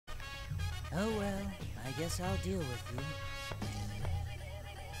Oh well, I guess I'll deal with you.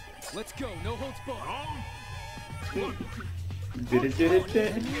 Let's go, no holds barred.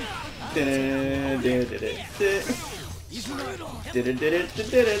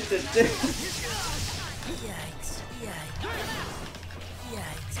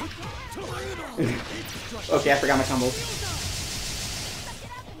 Okay, I forgot my combo.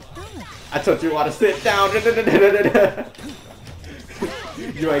 I told you all to sit down.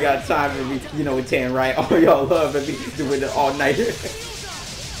 You ain't got time for me. You know what, Tan, right? All y'all love me doing it all night.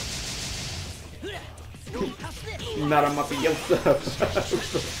 Not a mafioso.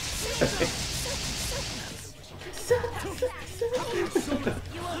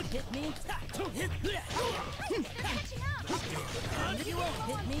 You won't hit me. You won't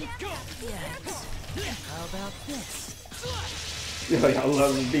hit me. Yes. How about this? Yo, y'all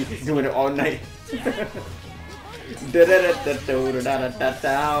love me doing it all night. Baby,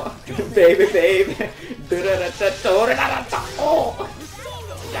 baby. Oh,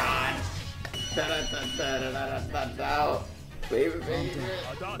 God. Baby, baby.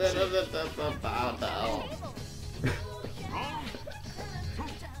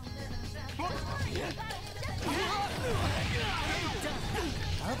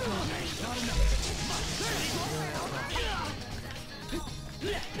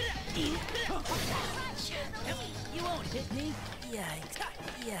 You won't hit me. Yikes.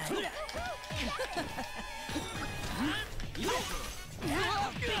 Yikes.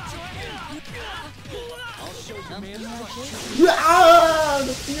 I'll show you, man. Ah,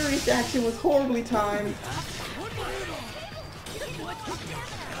 the furious action was horribly timed.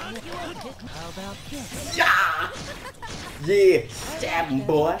 How about this? Yeah, yeah, stab him,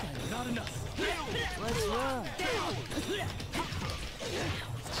 boy. What's wrong?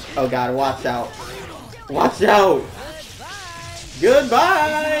 Oh God, watch out! Watch out!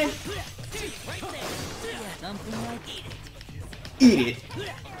 Goodbye. Something like Eat it.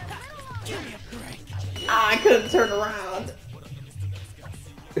 Ah, I couldn't turn around.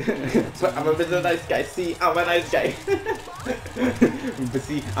 But I'm a nice guy. See, I'm a nice guy. But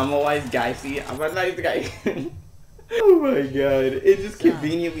see, I'm a wise guy. See, I'm a nice guy. Oh my God! It just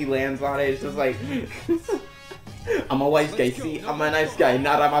conveniently lands on it. It's just like. I'm a wise guy, see? I'm a nice guy,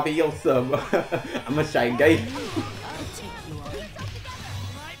 not a mafioso. I'm a shy guy.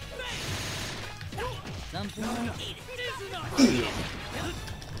 something like Eat it.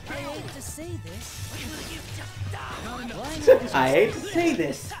 I hate to say this. I hate to say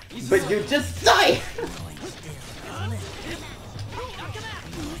this, but you just die!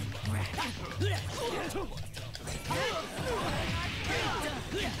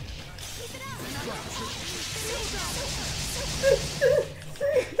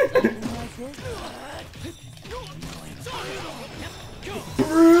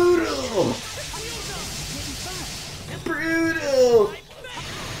 Brutal! Brutal!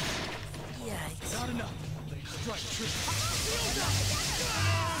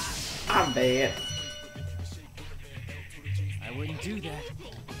 I'm bad. I wouldn't do that.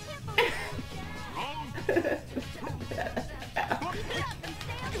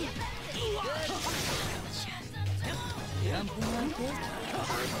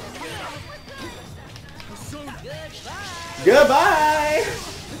 Something like this. Goodbye!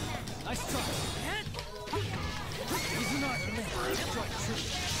 Nice try.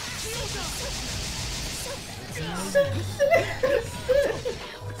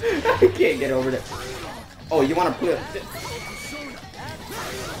 I can't get over it. Oh, you want to put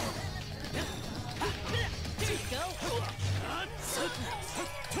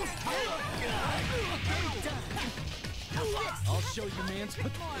I'll show you, man's.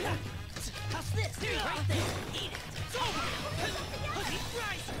 How's this? Right there. Eat it.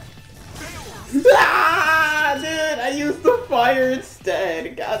 Ah, dude, I used the fire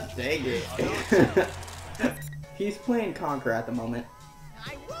instead. God dang it. He's playing Conquer at the moment.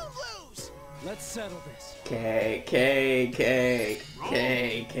 I won't lose. Let's settle this. K K K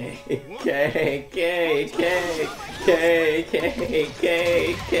K K K K K K K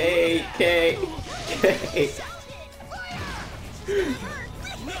K K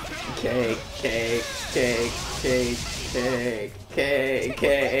K K K K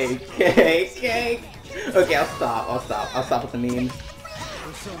K K. Okay, I'll stop with the memes.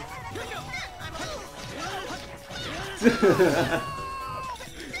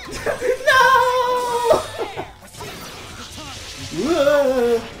 No!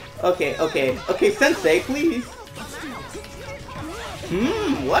 Whoa. Okay, Sensei, please.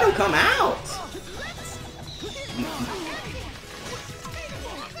 What'll come out?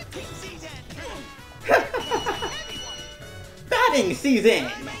 Batting season!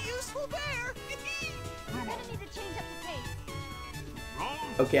 Useful bear.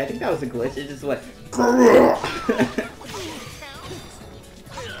 Okay, I think that was a glitch. It just went.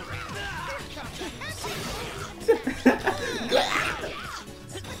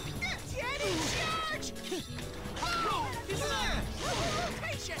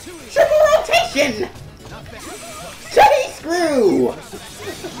 Triple rotation! Teddy screw!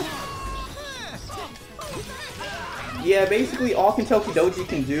 Yeah, basically all Kentucky Doji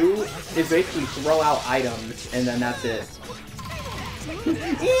can do is basically throw out items, and then that's it.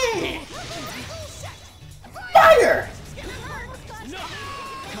 Yeah. Fire!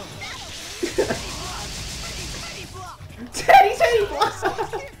 Teddy block!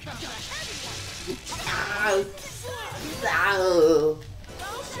 Ow. Ow.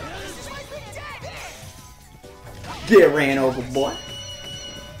 Get ran over, boy.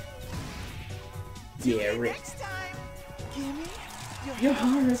 Get ran. Your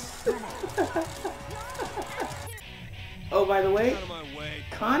harness. Oh, by the way,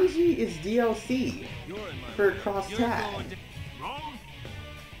 kanji is DLC for cross tag.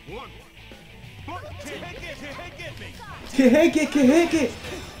 Get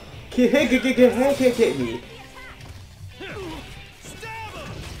me.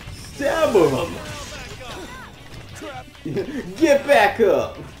 Stab him. Get back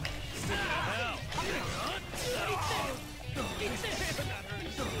up.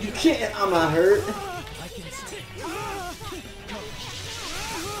 You can't. I'm not hurt.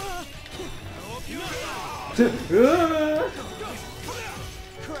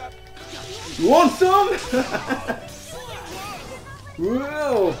 You want some?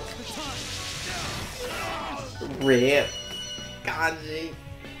 Whoa! Rip. Kanji.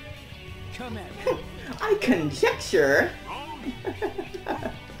 Come at me. I conjecture.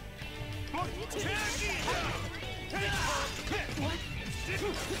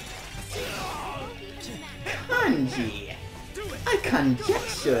 Kanji. I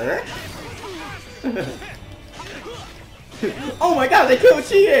conjecture. Oh my god, they killed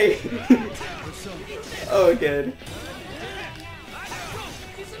Chie! Oh, good.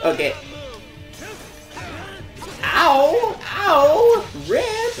 Okay. Ow! Ow!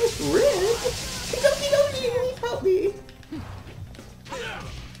 Rip! Rip! Please help me!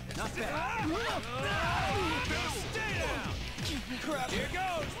 Not bad. Here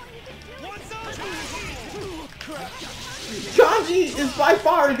goes. Kanji is by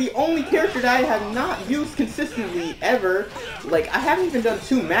far the only character that I have not used consistently ever. Like, I haven't even done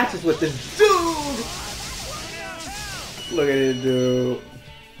 2 matches with this dude! Look at this dude.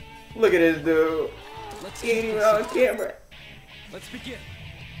 Look at this dude. He ain't even on camera. Let's begin.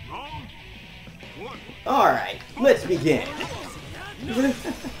 Alright, let's begin.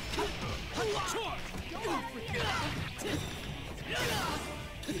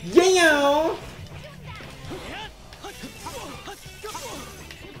 Yeah!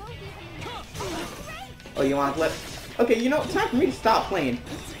 Oh, you want to flip? Okay, you know, time for me to stop playing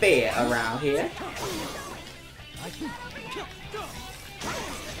fair around here.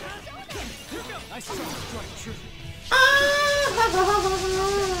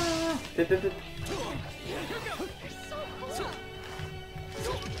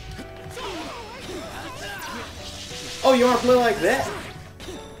 Oh, you want to play like that?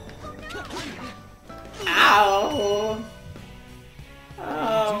 Ow!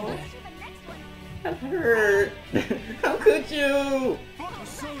 Oh! That hurt! How could you?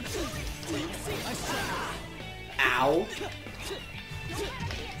 Ow!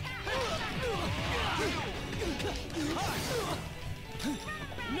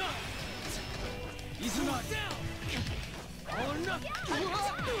 He's not down. All or nothing.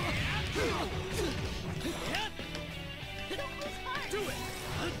 Do it.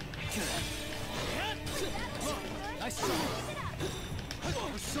 Nice try.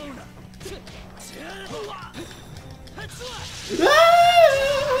 Persona.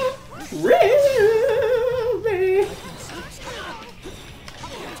 Really?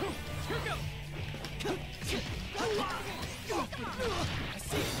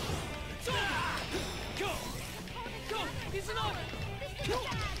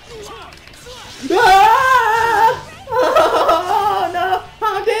 Ah! Oh no!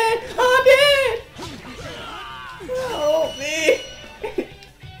 I'm dead! I'm dead! Help me!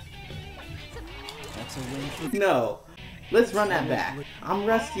 No. Let's run that back. I'm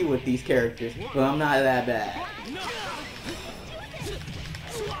rusty with these characters, but I'm not that bad.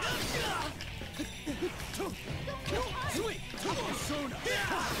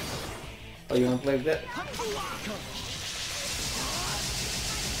 Oh, you wanna play with that?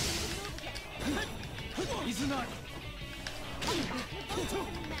 He's not.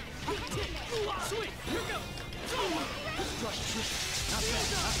 Sweet. Here we go.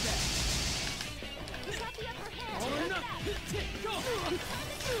 All or nothing. Go.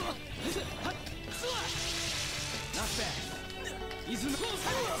 Not bad. He's in the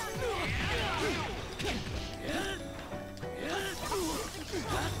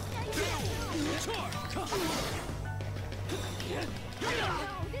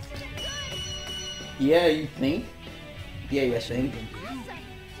Yeah, you think? Yeah, you think? Awesome.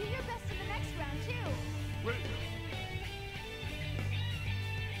 Do your best in the next round, too. Round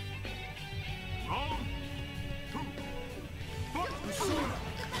 2, fight!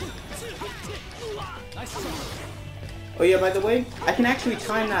 nice try. Oh yeah, by the way, I can actually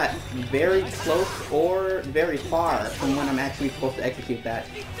time that very close or very far from when I'm actually supposed to execute that.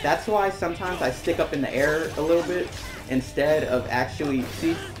 That's why sometimes I stick up in the air a little bit instead of actually,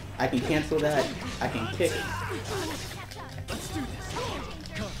 see, I can cancel that, I can kick. Let's do this.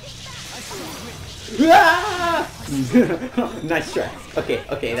 Go. Ah! Nice try.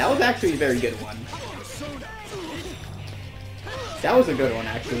 Okay, that was actually a very good one. That was a good one,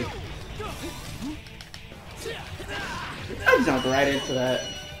 actually. I jumped right into that.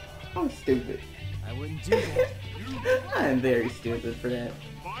 I'm stupid. I wouldn't do that. I am very stupid for that.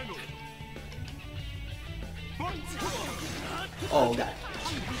 Final! Fight! Oh, God.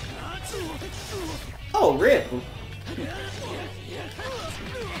 Oh, rip.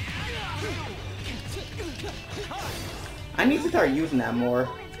 I need to start using that more.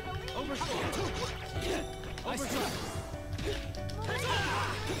 Nice try.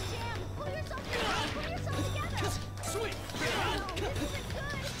 Sweet.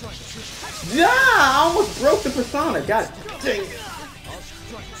 Yeah, I almost broke the persona. God dang it. I'll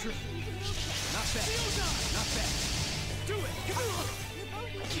strike true. Not bad. Not bad. Do it.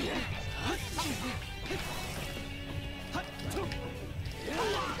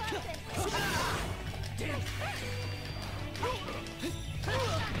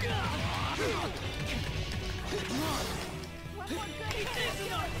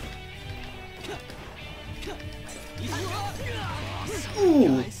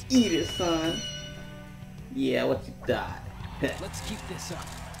 Ooh, eat it, son. Yeah, what you thought? Let's keep this up.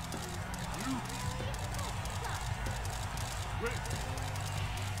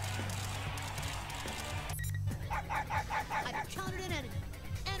 I've countered an enemy.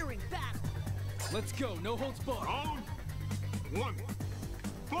 Entering battle. Let's go. No holds barred. Round 1,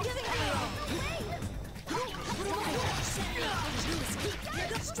 fight!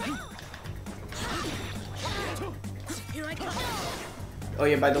 Here I come. Oh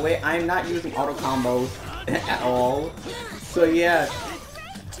yeah, by the way, I'm not using auto combos at all. So yeah.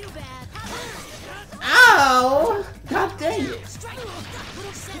 Too bad. Ow! God dang it. Strike.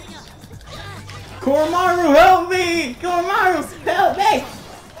 Little setting up. Koromaru, help me! Koromaru, help me!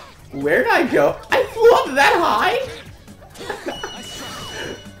 Where'd I go? I flew up that high?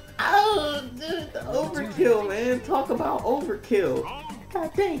 Oh, dude, the overkill, man. Talk about overkill.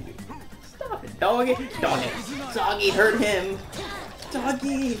 God dang it. Stop it, doggy. Doggy hurt him.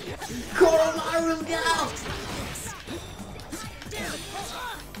 Doggy. Koromaru, go!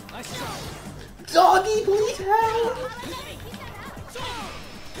 Nice try. Doggy, please help!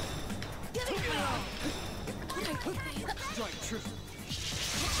 Strike true.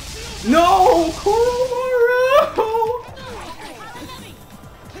 No! Koromaru!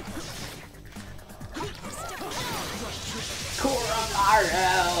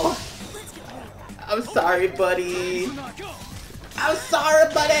 Koromaru! I'm sorry, buddy. I'm sorry,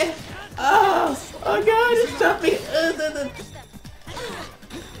 buddy. Oh God, it's jumping.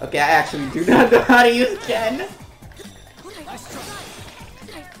 Okay, I actually do not know how to use Ken. Nice try.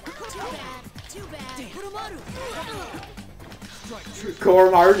 Too bad. Strike true.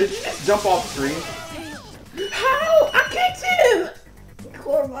 Koromaru, did you just jump off screen? How? I kicked him!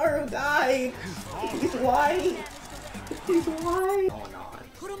 Koromaru died. He's white. He's white. Going on.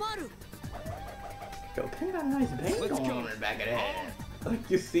 Yo, Ken got a nice bang Let's going go. on in the back of the head. Like,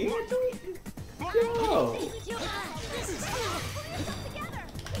 you see it? Yo.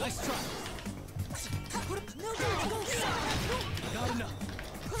 Nice try. Not enough.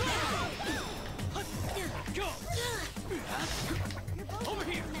 Go. Over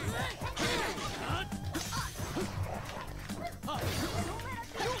here.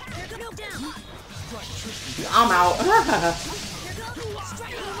 Strike true. I'm out.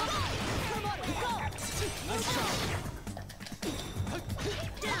 Nice try.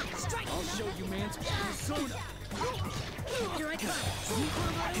 I'll show you man's persona. Here I come.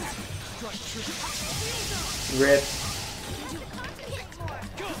 Strike true. Rip.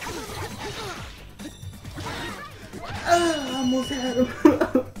 I almost had him.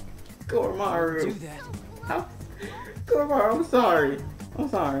 Koromaru. Do that. How? Koromaru, I'm sorry. I'm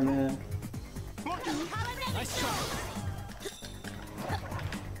sorry, man. Fight! Nice try.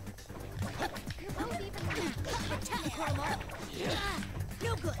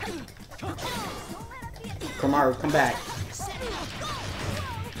 No good. Koromaru, come back.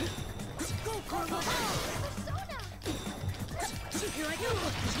 Go, Karma. Here I go.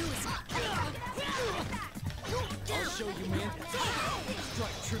 I'll show you, man.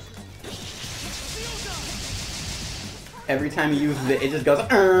 Strike true. Every time he uses it, it just goes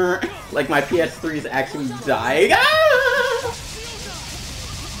like my PS3 is actually dying. Ah!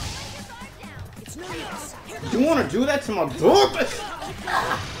 You want to do that to my dog?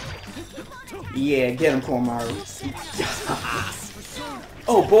 Yeah, get him, Koromaru.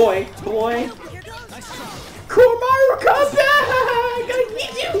 Oh boy, boy. Koromaru, come back! I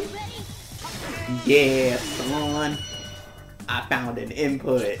need you. Yeah, son. I found an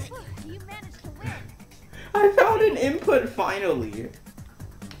input. You managed to win. I found an input finally.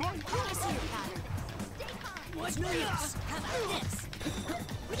 What's no use? How about this?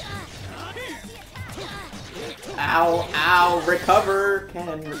 Ow, ow, recover,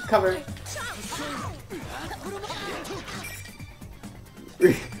 can recover.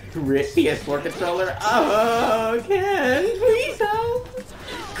 PS4 controller. Oh, Ken, please help.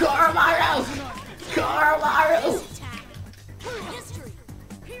 Koromaru! Koromaru! History.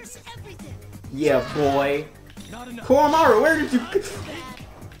 Here's everything. Yeah, boy. Not enough. Koromaru, where did you...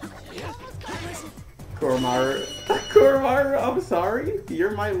 Koromaru. Koromaru, I'm sorry.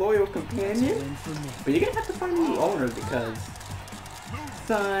 You're my loyal companion. But you're gonna have to find a new owner because...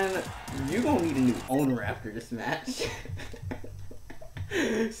 Son, you're gonna need a new owner after this match.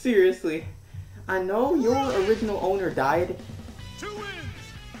 Seriously. I know your original owner died 2 wins.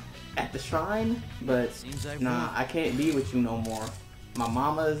 at the shrine, but Seems like nah, I can't be with you no more. My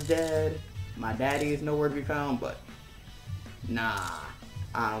mama is dead. My daddy is nowhere to be found, but nah,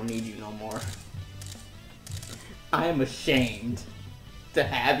 I don't need you no more. I am ashamed to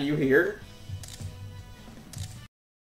have you here.